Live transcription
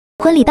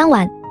婚礼当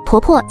晚，婆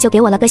婆就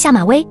给我了个下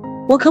马威。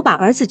我可把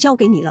儿子交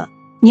给你了，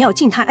你要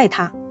敬他、爱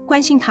他、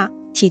关心他、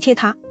体贴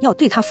他，要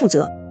对他负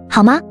责，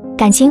好吗？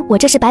感情我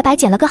这是白白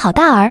捡了个好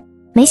大儿，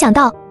没想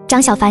到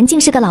张小凡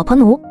竟是个老婆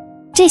奴。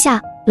这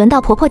下轮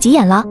到婆婆急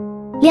眼了。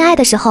恋爱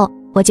的时候，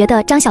我觉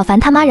得张小凡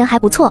他妈人还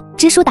不错，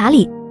知书达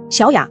理。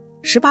小雅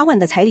，18万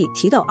的彩礼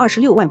提到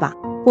26万吧，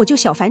我就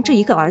小凡这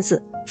一个儿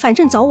子，反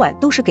正早晚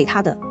都是给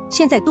他的，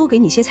现在多给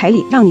你些彩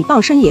礼，让你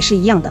傍身也是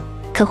一样的。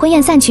可婚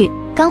宴散去，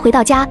刚回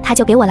到家，他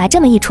就给我来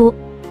这么一出。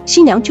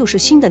新娘就是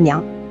新的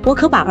娘，我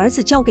可把儿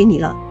子交给你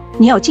了，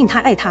你要敬他、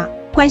爱他、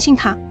关心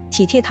他、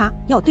体贴他，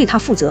要对他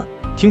负责。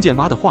听见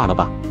妈的话了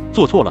吧？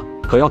做错了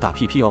可要打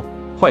屁屁哦，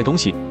坏东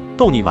西，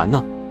逗你玩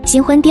呢。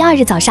新婚第2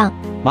日早上，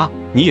妈，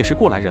你也是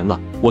过来人了，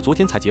我昨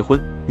天才结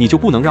婚，你就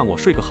不能让我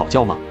睡个好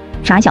觉吗？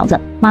傻小子，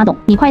妈懂，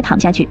你快躺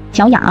下去。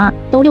小雅啊，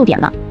都6点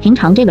了，平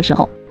常这个时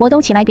候我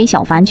都起来给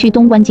小凡去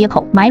东关街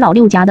口买老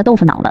六家的豆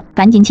腐脑了，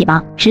赶紧起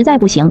吧，实在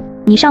不行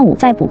你上午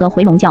再补个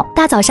回笼觉。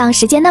大早上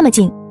时间那么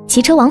紧，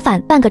骑车往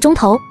返半个钟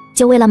头，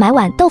就为了买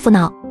碗豆腐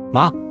脑。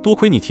妈，多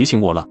亏你提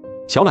醒我了，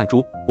小懒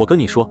猪，我跟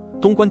你说，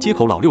东关街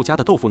口老六家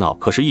的豆腐脑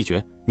可是一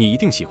绝，你一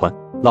定喜欢，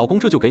老公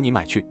这就给你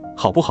买去，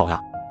好不好呀？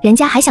人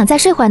家还想再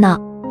睡会儿呢。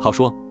好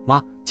说。妈，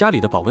家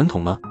里的保温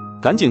桶呢？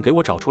赶紧给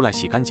我找出来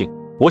洗干净，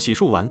我洗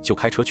漱完就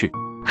开车去。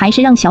还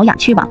是让小雅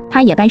去吧，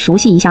她也该熟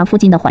悉一下附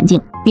近的环境，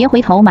别回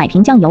头买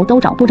瓶酱油都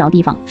找不着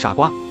地方。傻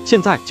瓜，现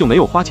在就没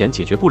有花钱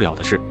解决不了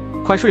的事，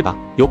快睡吧，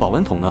有保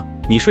温桶呢，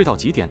你睡到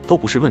几点都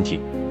不是问题。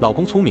老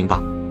公聪明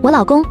吧？我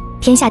老公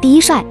天下第一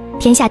帅，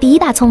天下第一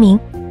大聪明。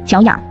小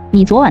雅，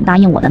你昨晚答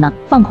应我的呢，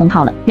放空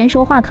炮了，人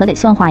说话可得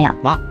算话呀。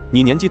妈，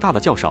你年纪大了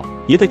较少，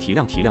也得体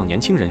谅体谅年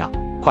轻人呀。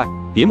快，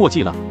别墨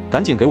迹了，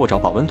赶紧给我找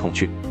保温桶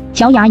去。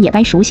小雅也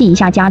该熟悉一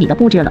下家里的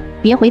布置了，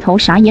别回头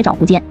啥也找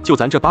不见。就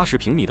咱这80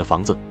平米的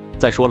房子，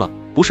再说了，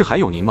不是还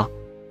有您吗？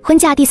婚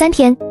嫁第3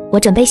天，我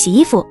准备洗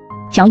衣服。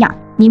小雅，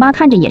你妈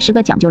看着也是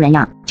个讲究人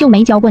呀，就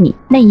没教过你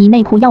内衣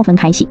内裤要分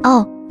开洗。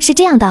哦，是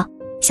这样的，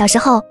小时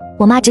候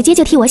我妈直接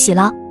就替我洗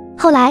了，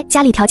后来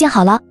家里条件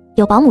好了，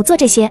有保姆做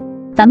这些。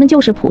咱们就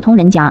是普通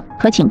人家，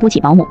可请不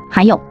起保姆。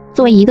还有，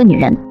作为一个女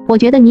人，我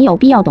觉得你有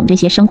必要懂这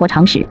些生活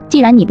常识。既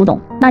然你不懂，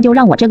那就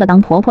让我这个当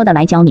婆婆的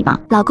来教你吧。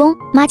老公，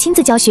妈亲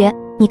自教学，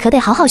你可得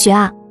好好学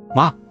啊。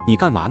妈，你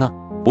干嘛呢？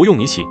不用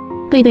你洗。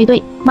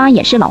对，妈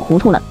也是老糊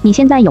涂了，你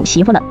现在有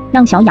媳妇了，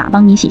让小雅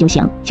帮你洗就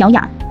行。小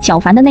雅，小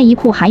凡的内衣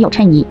裤还有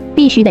衬衣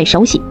必须得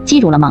手洗，记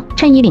住了吗？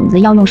衬衣领子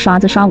要用刷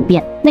子刷5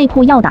遍，内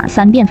裤要打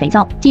3遍肥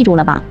皂，记住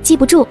了吧？记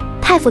不住，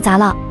太复杂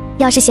了。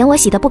要是嫌我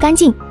洗的不干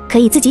净，可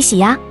以自己洗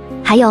呀。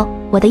还有，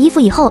我的衣服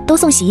以后都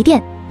送洗衣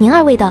店，您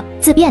2位的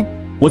自便。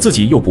我自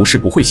己又不是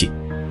不会洗，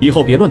以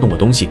后别乱动我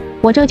东西。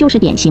我这就是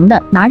典型的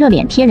拿热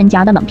脸贴人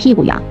家的冷屁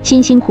股呀，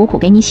辛辛苦苦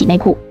给你洗内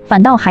裤，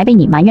反倒还被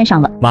你埋怨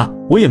上了。妈，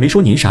我也没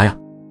说您啥呀，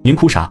您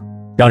哭啥？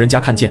让人家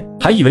看见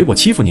还以为我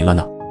欺负您了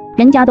呢。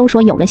人家都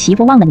说有了媳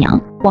妇忘了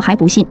娘，我还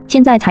不信，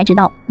现在才知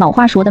道老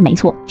话说的没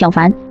错。小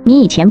凡，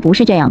你以前不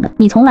是这样的，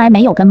你从来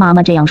没有跟妈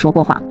妈这样说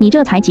过话，你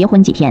这才结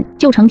婚几天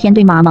就成天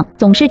对妈妈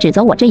总是指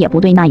责我这也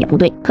不对那也不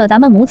对。可咱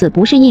们母子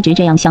不是一直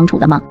这样相处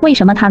的吗？为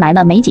什么他来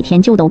了没几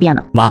天就都变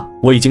了？妈，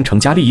我已经成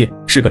家立业，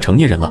是个成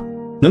年人了，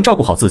能照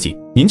顾好自己，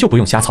您就不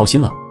用瞎操心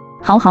了。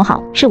好，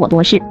是我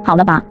多事，好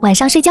了吧？晚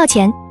上睡觉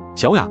前，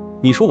小雅，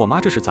你说我妈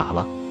这是咋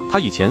了？她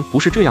以前不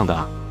是这样的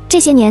啊。这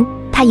些年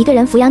她一个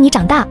人抚养你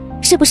长大，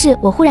是不是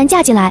我忽然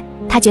嫁进来，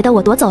她觉得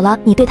我夺走了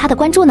你对她的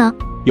关注呢？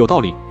有道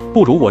理，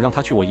不如我让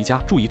她去我姨家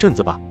住一阵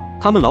子吧，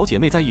她们老姐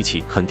妹在一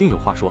起肯定有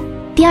话说。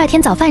第2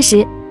天早饭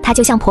时，她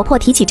就向婆婆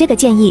提起这个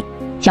建议。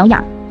小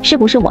雅，是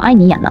不是我碍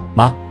你眼了？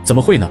妈，怎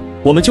么会呢？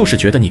我们就是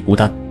觉得你孤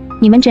单。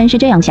你们真是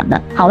这样想的。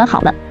好了，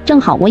正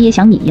好我也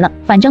想你姨了，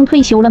反正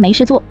退休了没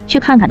事做，去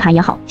看看她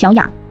也好。小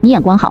雅，你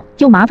眼光好，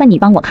就麻烦你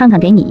帮我看看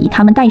给你姨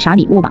他们带啥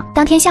礼物吧。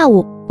当天下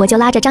午，我就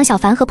拉着张小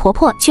凡和婆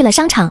婆去了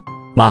商场。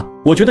妈，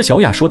我觉得小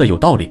雅说的有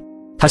道理，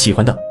她喜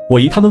欢的我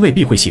姨他们未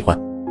必会喜欢，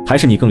还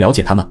是你更了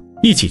解他们，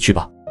一起去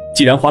吧。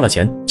既然花了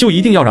钱，就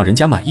一定要让人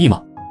家满意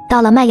嘛。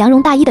到了卖羊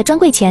绒大衣的专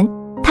柜前，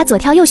她左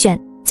挑右选，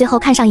最后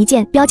看上一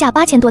件标价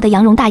8000多的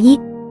羊绒大衣。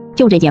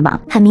就这件吧。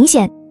很明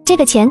显，这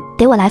个钱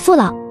得我来付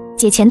了。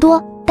姐钱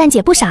多，但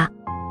姐不傻，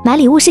买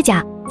礼物是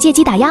假，借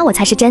机打压我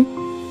才是真。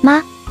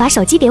妈，把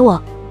手机给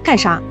我。干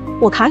啥？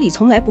我卡里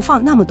从来不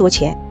放那么多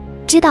钱。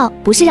知道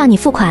不是让你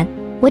付款，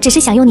我只是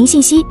想用您信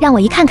息让我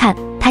姨看看，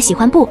她喜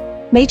欢不？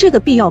没这个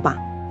必要吧？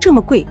这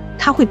么贵，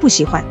她会不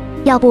喜欢？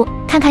要不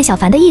看看小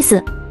凡的意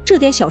思。这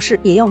点小事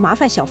也要麻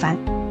烦小凡，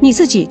你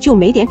自己就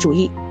没点主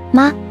意？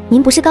妈，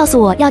您不是告诉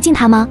我要敬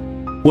她吗？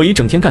我姨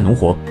整天干农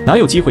活，哪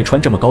有机会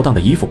穿这么高档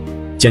的衣服，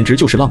简直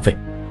就是浪费。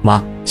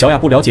妈，小雅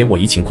不了解我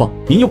姨情况，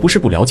您又不是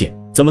不了解，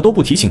怎么都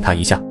不提醒她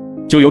一下，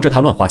就由着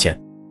她乱花钱，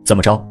怎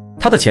么着？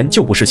她的钱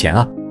就不是钱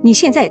啊？你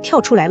现在跳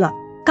出来了，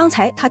刚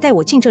才她带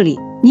我进这里，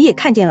你也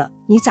看见了，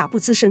你咋不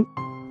吱声？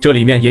这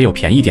里面也有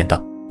便宜点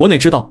的，我哪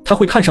知道她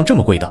会看上这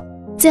么贵的。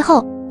最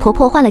后，婆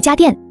婆换了家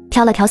电，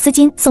挑了条丝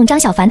巾送张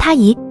小凡他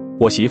姨。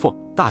我媳妇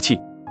大气，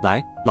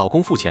来，老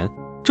公付钱。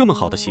这么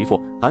好的媳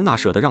妇，俺哪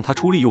舍得让她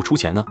出力又出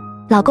钱呢？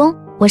老公，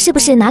我是不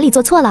是哪里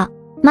做错了？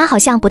妈好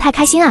像不太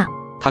开心啊。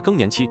她更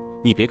年期，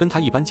你别跟她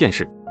一般见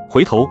识。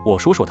回头我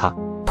说说她。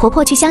婆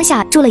婆去乡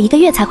下住了1个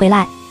月才回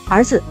来。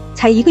儿子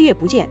才1个月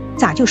不见，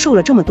咋就瘦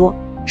了这么多？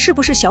是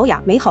不是小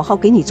雅没好好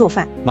给你做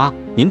饭？妈，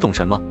您懂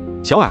什么？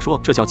小雅说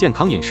这叫健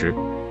康饮食。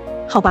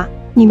好吧，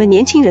你们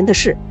年轻人的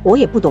事我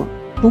也不懂。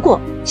不过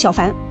小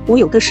凡，我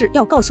有个事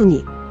要告诉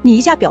你，你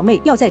姨家表妹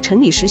要在城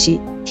里实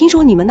习，听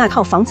说你们那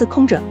套房子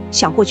空着，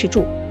想过去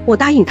住，我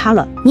答应她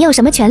了。你有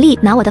什么权利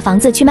拿我的房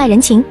子去卖人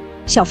情？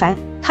小凡，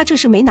她这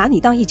是没拿你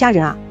当一家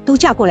人啊，都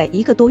嫁过来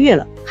1个多月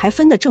了，还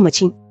分得这么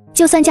清。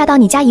就算嫁到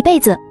你家一辈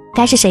子，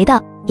该是谁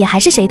的也还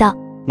是谁的。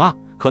妈，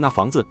可那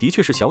房子的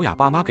确是小雅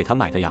爸妈给她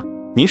买的呀，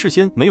您事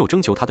先没有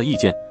征求她的意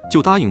见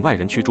就答应外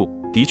人去住，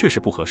的确是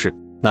不合适，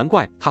难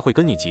怪她会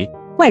跟你急。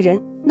外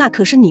人？那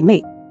可是你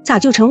妹，咋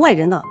就成外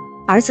人了？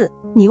儿子，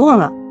你忘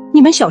了，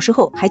你们小时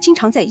候还经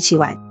常在一起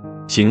玩。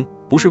行，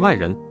不是外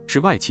人，是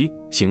外妻，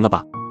行了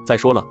吧？再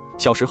说了，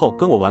小时候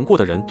跟我玩过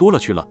的人多了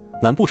去了，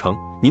难不成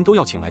您都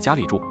要请来家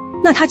里住？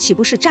那他岂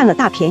不是占了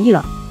大便宜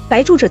了？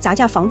白住着咱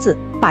家房子，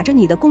把着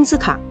你的工资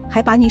卡，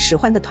还把你使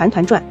唤得团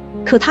团转，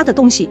可他的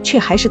东西却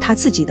还是他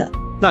自己的。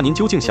那您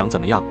究竟想怎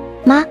么样？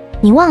妈，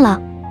您忘了，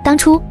当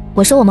初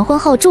我说我们婚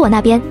后住我那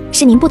边，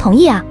是您不同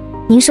意啊。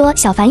您说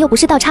小凡又不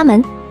是倒插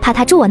门，怕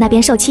他住我那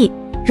边受气。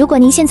如果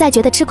您现在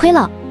觉得吃亏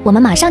了，我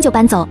们马上就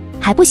搬走，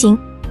还不行？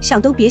想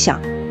都别想。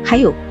还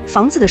有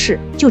房子的事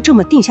就这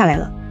么定下来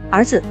了。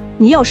儿子，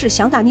你要是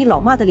想打你老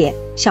妈的脸，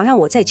想让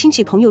我在亲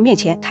戚朋友面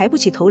前抬不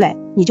起头来，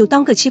你就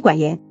当个妻管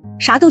严，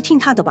啥都听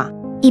他的吧。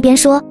一边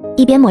说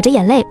一边抹着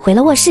眼泪回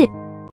了卧室。